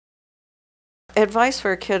Advice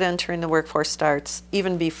for a kid entering the workforce starts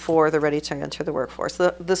even before they're ready to enter the workforce.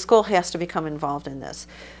 The school has to become involved in this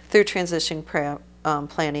through transition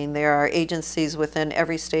planning. There are agencies within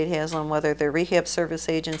every state has them, whether they're rehab service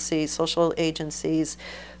agencies, social agencies,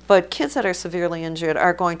 but kids that are severely injured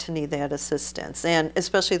are going to need that assistance, and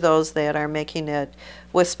especially those that are making it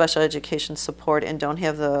with special education support and don't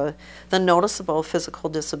have the noticeable physical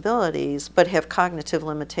disabilities but have cognitive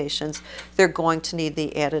limitations. They're going to need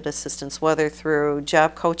the added assistance, whether through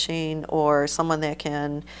job coaching or someone that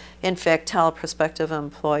can in fact tell a prospective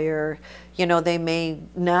employer, you know, they may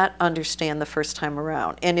not understand the first time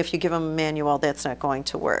around, and if you give them a manual, that's not going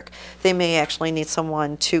to work. They may actually need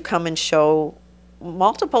someone to come and show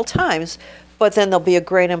multiple times, but then they'll be a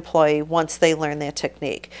great employee once they learn that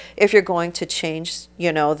technique. If you're going to change,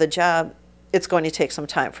 you know, the job, it's going to take some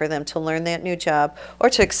time for them to learn that new job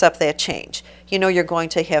or to accept that change. You know, you're going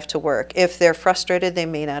to have to work. If they're frustrated, they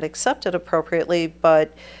may not accept it appropriately,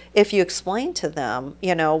 but if you explain to them,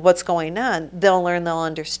 you know, what's going on, they'll learn, they'll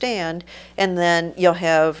understand, and then you'll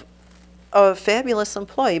have a fabulous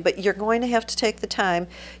employee. But you're going to have to take the time.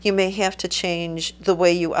 You may have to change the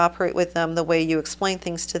way you operate with them, the way you explain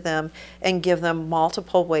things to them, and give them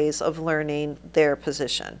multiple ways of learning their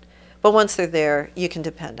position. But once they're there, you can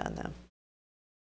depend on them.